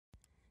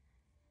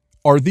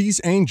Are these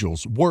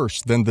angels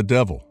worse than the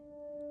devil?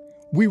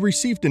 We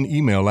received an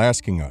email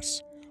asking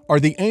us,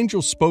 are the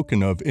angels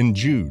spoken of in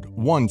Jude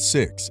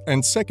 1:6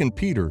 and 2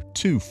 Peter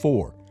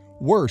 2:4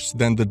 worse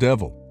than the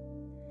devil?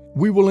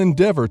 We will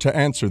endeavor to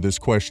answer this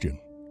question.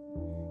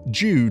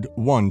 Jude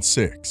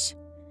 1:6.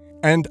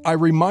 And I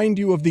remind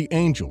you of the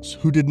angels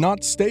who did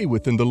not stay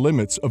within the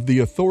limits of the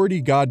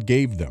authority God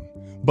gave them,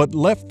 but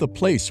left the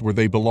place where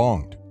they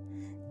belonged.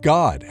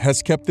 God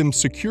has kept them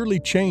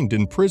securely chained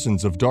in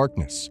prisons of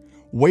darkness,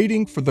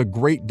 waiting for the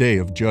great day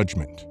of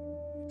judgment.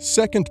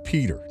 2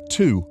 Peter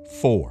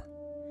 2:4.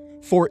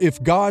 For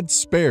if God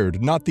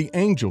spared not the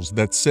angels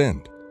that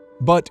sinned,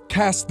 but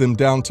cast them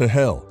down to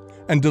hell,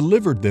 and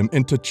delivered them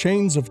into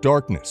chains of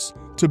darkness,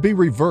 to be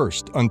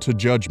reversed unto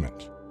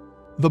judgment.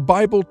 The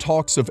Bible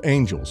talks of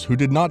angels who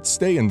did not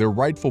stay in their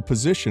rightful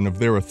position of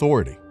their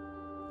authority.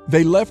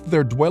 They left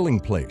their dwelling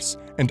place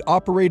and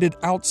operated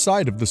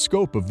outside of the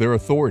scope of their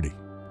authority.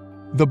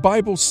 The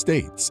Bible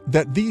states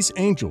that these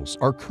angels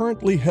are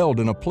currently held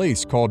in a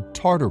place called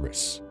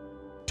Tartarus.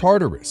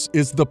 Tartarus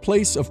is the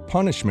place of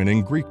punishment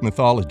in Greek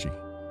mythology.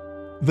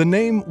 The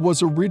name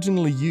was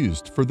originally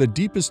used for the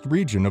deepest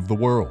region of the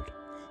world,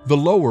 the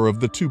lower of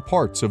the two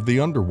parts of the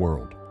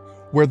underworld,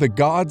 where the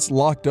gods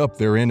locked up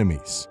their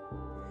enemies.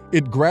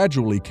 It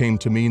gradually came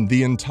to mean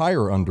the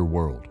entire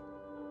underworld.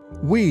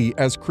 We,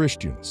 as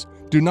Christians,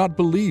 do not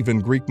believe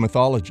in Greek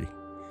mythology.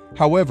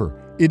 However,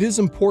 it is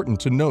important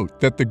to note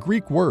that the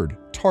Greek word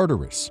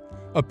Tartarus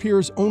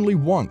appears only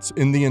once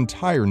in the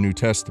entire New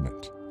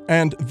Testament,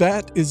 and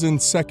that is in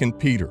 2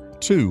 Peter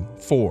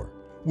 2:4,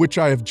 which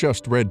I have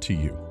just read to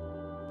you.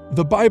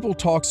 The Bible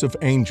talks of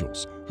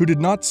angels who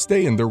did not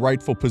stay in their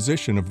rightful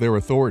position of their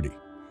authority.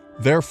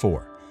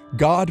 Therefore,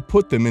 God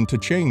put them into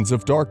chains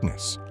of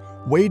darkness,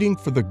 waiting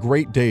for the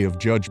great day of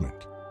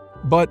judgment.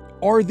 But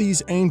are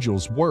these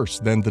angels worse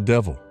than the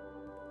devil?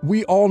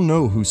 We all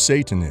know who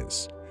Satan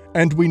is,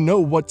 and we know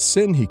what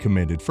sin he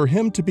committed for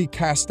him to be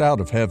cast out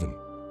of heaven.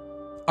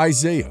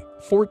 Isaiah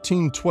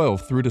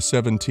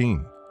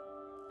 14:12-17.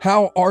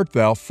 How art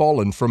thou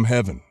fallen from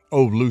heaven,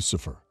 O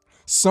Lucifer,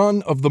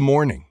 son of the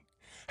morning?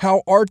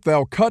 How art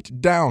thou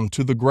cut down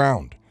to the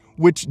ground,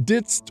 which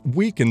didst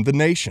weaken the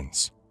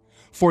nations?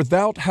 For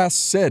thou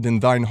hast said in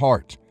thine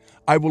heart,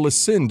 I will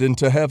ascend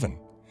into heaven.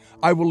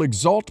 I will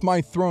exalt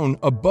my throne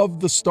above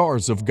the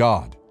stars of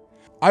God.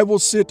 I will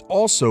sit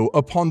also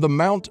upon the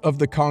mount of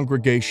the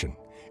congregation,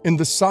 in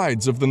the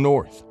sides of the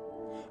north.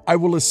 I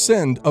will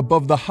ascend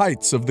above the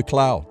heights of the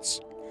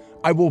clouds.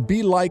 I will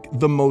be like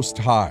the Most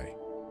High.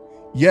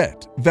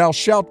 Yet thou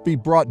shalt be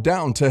brought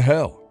down to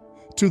hell,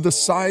 to the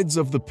sides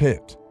of the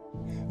pit.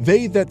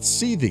 They that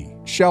see thee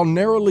shall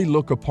narrowly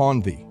look upon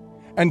thee,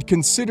 and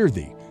consider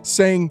thee,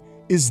 saying,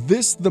 Is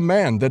this the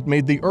man that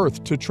made the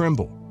earth to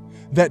tremble,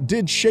 that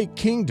did shake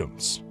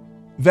kingdoms,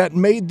 that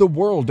made the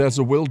world as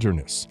a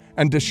wilderness,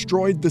 and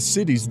destroyed the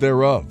cities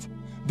thereof,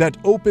 that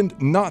opened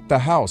not the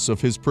house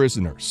of his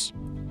prisoners?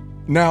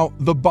 Now,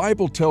 the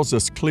Bible tells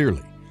us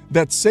clearly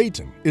that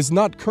Satan is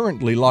not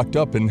currently locked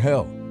up in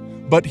hell,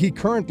 but he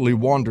currently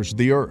wanders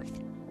the earth.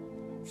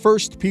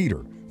 1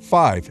 Peter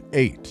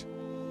 5:8.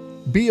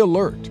 Be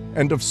alert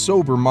and of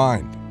sober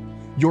mind.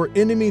 Your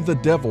enemy the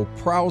devil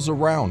prowls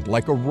around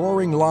like a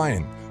roaring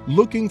lion,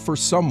 looking for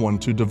someone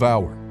to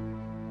devour.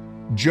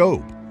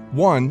 Job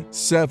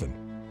 1:7.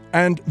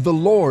 And the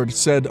Lord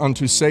said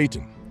unto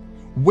Satan,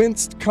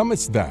 Whence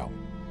comest thou?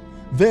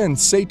 Then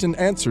Satan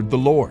answered the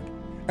Lord,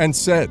 and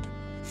said,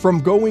 From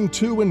going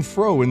to and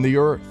fro in the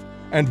earth,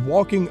 and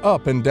walking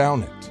up and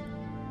down it.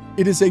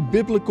 It is a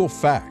biblical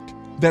fact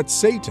that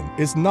Satan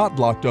is not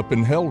locked up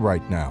in hell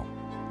right now.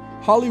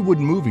 Hollywood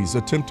movies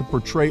attempt to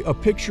portray a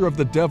picture of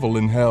the devil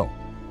in hell,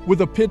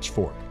 with a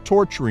pitchfork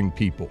torturing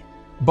people.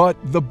 But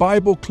the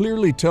Bible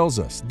clearly tells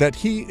us that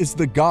he is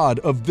the God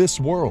of this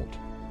world,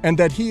 and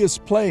that he is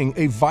playing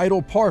a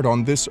vital part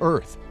on this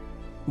earth.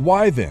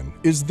 Why then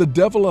is the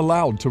devil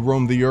allowed to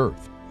roam the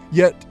earth,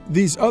 yet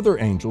these other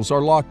angels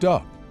are locked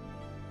up?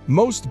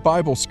 Most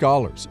Bible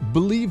scholars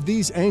believe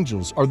these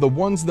angels are the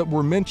ones that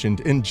were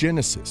mentioned in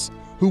Genesis,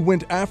 who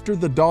went after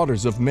the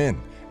daughters of men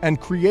and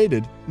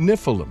created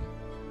NEPHILIM.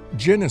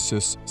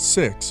 Genesis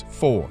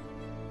 6:4.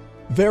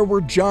 There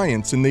were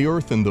giants in the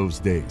earth in those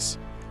days,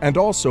 and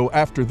also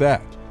after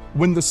that,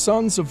 when the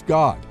sons of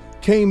God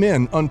came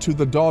in unto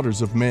the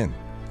daughters of men,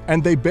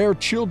 and they bare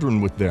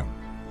children with them.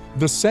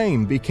 The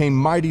same became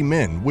mighty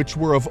men which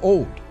were of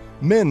old,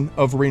 men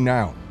of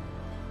renown.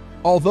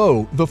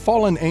 Although the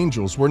fallen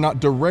angels were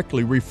not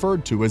directly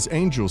referred to as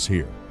angels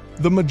here,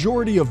 the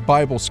majority of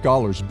Bible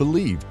scholars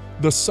believe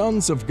the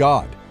sons of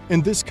God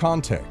in this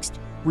context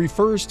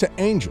refers to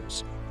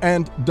angels,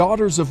 and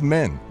daughters of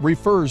men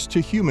refers to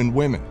human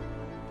women.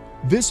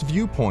 This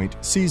viewpoint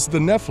sees the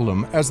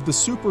Nephilim as the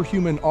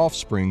superhuman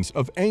offsprings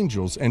of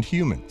angels and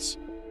humans.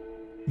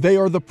 They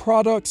are the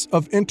products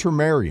of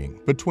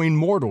intermarrying between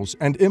mortals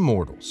and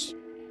immortals.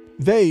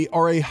 They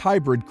are a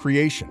hybrid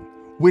creation,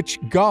 which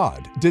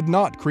God did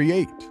not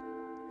create.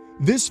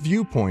 This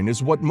viewpoint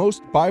is what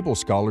most Bible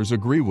scholars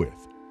agree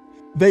with.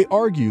 They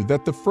argue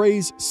that the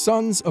phrase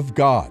sons of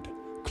God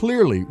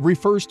clearly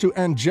refers to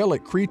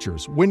angelic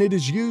creatures when it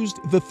is used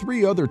the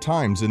 3 other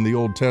times in the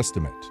Old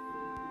Testament.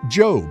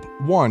 Job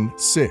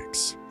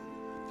 1:6.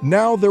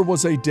 Now there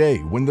was a day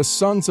when the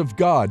sons of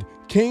God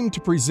came to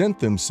present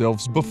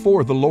themselves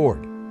before the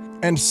Lord,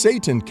 and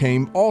Satan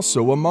came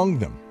also among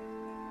them.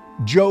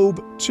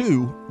 Job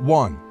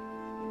 2:1.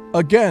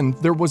 Again,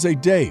 there was a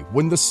day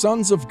when the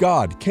sons of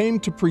God came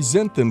to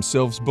present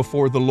themselves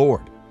before the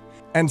Lord,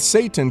 and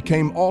Satan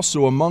came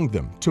also among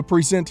them to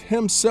present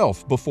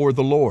himself before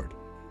the Lord.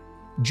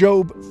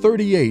 Job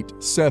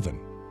 38:7.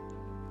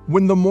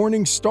 When the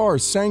morning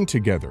stars sang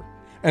together,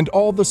 and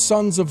all the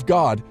sons of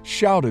God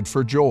shouted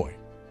for joy.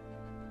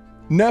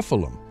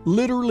 Nephilim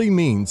literally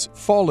means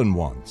fallen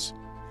ones,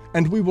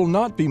 and we will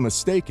not be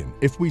mistaken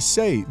if we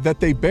say that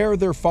they bear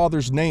their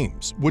father's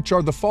names, which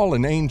are the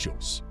fallen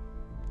angels.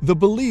 The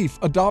belief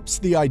adopts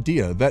the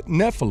idea that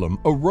Nephilim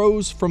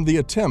arose from the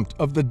attempt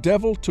of the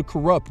devil to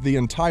corrupt the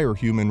entire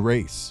human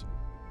race,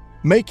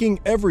 making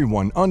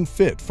everyone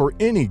unfit for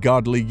any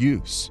godly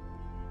use.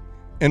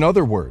 In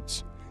other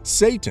words,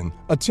 Satan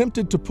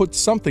attempted to put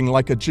something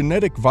like a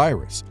genetic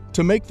virus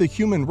to make the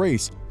human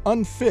race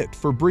unfit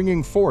for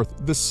bringing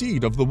forth the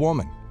seed of the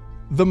woman,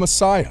 the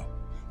Messiah,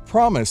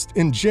 promised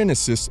in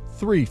Genesis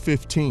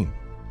 3:15.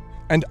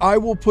 And I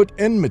will put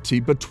enmity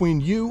between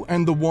you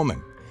and the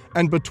woman,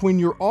 and between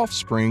your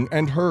offspring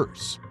and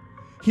hers.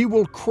 He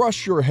will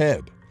crush your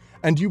head,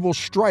 and you will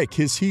strike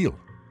his heel.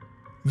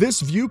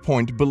 This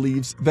viewpoint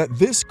believes that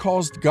this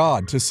caused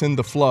God to send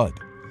the flood,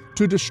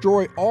 to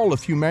destroy all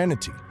of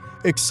humanity,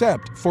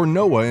 except for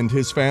Noah and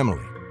his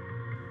family.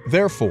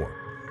 Therefore,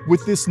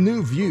 with this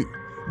new view,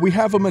 we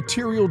have a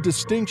material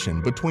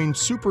distinction between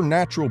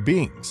supernatural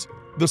beings,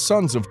 the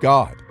sons of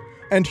God,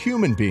 and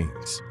human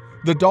beings,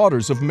 the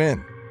daughters of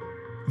men.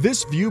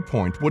 This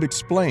viewpoint would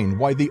explain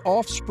why the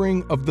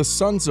offspring of the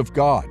sons of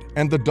God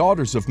and the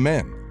daughters of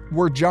men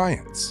were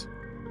giants.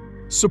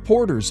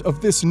 Supporters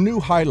of this new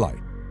highlight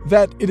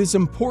that it is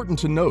important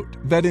to note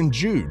that in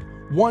Jude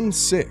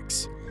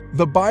 1:6,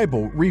 the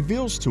Bible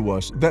reveals to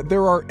us that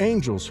there are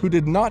angels who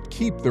did not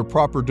keep their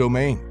proper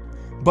domain,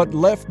 but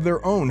left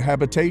their own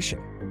habitation.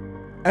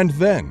 And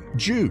then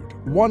Jude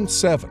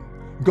 1:7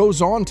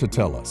 goes on to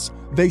tell us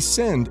they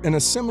sinned in a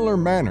similar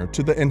manner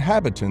to the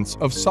inhabitants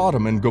of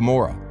Sodom and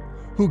Gomorrah,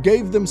 who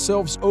gave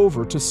themselves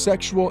over to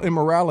sexual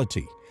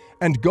immorality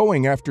and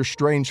going after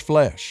strange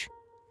flesh.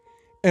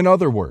 In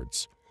other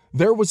words,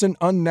 there was an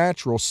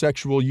unnatural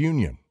sexual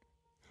union.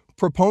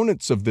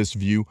 Proponents of this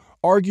view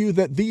argue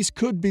that these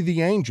could be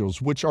the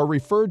angels which are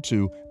referred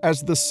to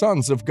as the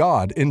sons of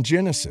God in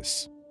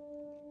Genesis.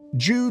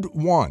 Jude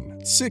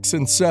 1:6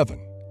 and 7.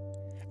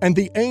 And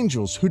the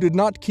angels who did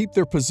not keep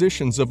their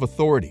positions of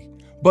authority,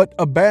 but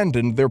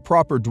abandoned their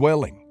proper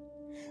dwelling,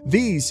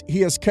 these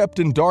he has kept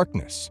in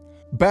darkness,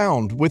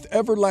 bound with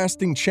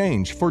everlasting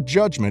change for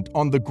judgment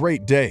on the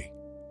great day.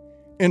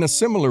 In a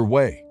similar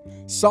way,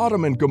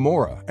 Sodom and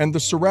Gomorrah and the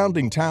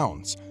surrounding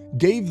towns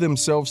gave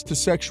themselves to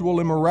sexual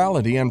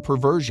immorality and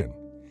perversion.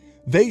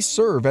 They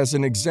serve as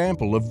an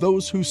example of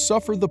those who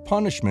suffer the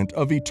punishment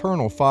of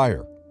eternal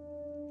fire.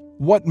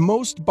 What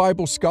most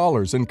Bible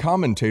scholars and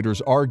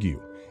commentators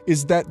argue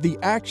is that the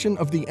action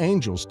of the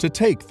angels to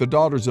take the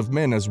daughters of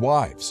men as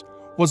wives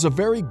was a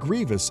very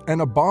grievous and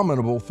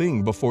abominable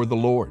thing before the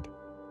Lord.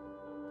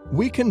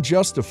 We can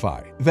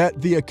justify that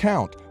the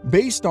account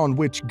based on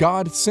which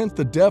God sent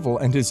the devil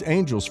and his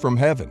angels from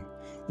heaven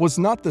was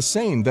not the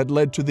same that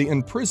led to the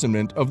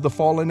imprisonment of the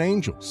fallen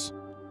angels.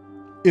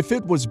 If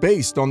it was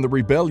based on the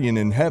rebellion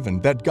in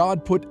heaven that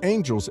God put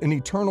angels in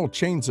eternal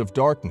chains of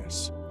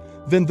darkness,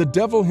 then the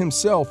devil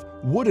himself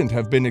wouldn't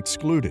have been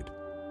excluded.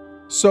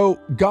 So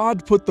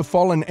God put the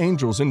fallen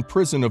angels in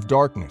prison of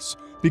darkness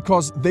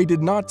because they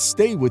did not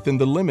stay within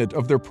the limit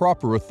of their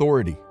proper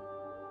authority.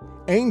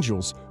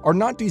 Angels are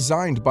not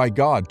designed by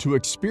God to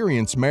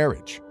experience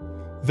marriage.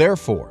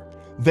 Therefore,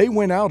 they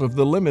went out of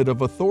the limit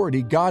of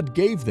authority God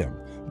gave them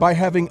by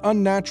having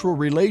unnatural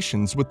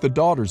relations with the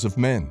daughters of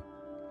men.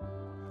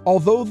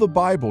 Although the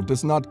Bible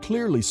does not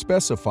clearly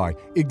specify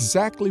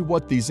exactly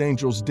what these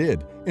angels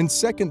did in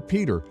 2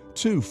 Peter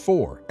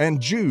 2:4 and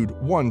Jude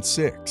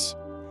 1:6,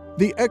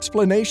 the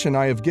explanation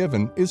I have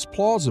given is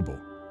plausible,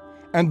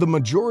 and the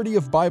majority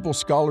of Bible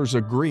scholars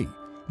agree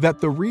that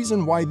the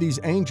reason why these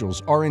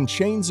angels are in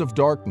chains of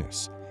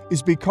darkness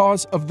is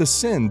because of the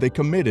sin they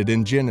committed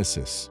in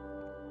Genesis.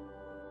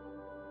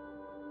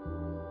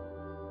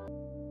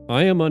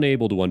 I am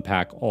unable to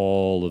unpack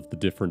all of the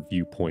different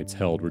viewpoints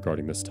held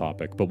regarding this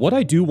topic, but what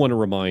I do want to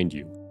remind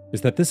you is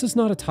that this is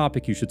not a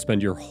topic you should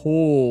spend your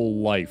whole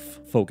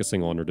life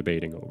focusing on or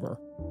debating over.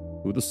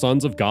 Who the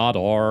sons of God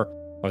are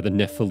the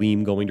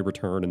Nephilim going to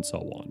return, and so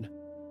on.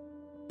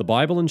 The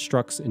Bible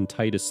instructs in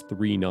Titus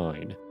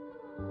 3:9,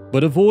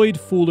 "But avoid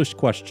foolish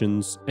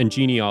questions and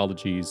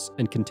genealogies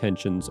and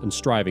contentions and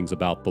strivings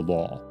about the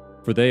law,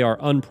 for they are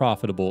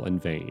unprofitable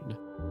and vain."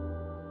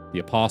 The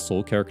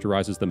apostle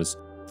characterizes them as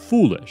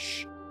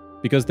foolish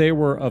because they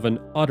were of an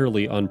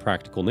utterly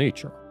unpractical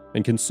nature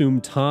and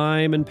consumed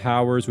time and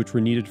powers which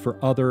were needed for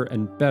other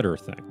and better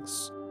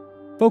things.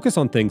 Focus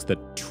on things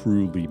that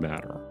truly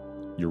matter.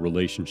 Your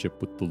relationship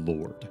with the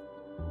Lord.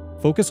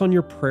 Focus on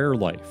your prayer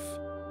life.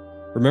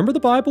 Remember, the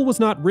Bible was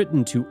not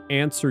written to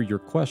answer your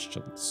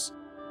questions.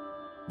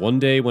 One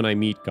day when I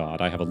meet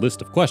God, I have a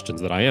list of questions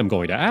that I am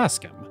going to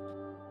ask him.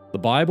 The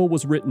Bible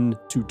was written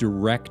to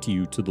direct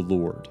you to the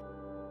Lord.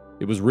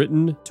 It was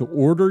written to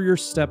order your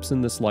steps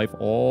in this life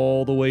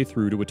all the way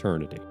through to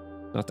eternity,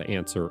 not to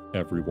answer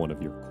every one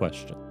of your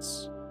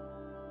questions.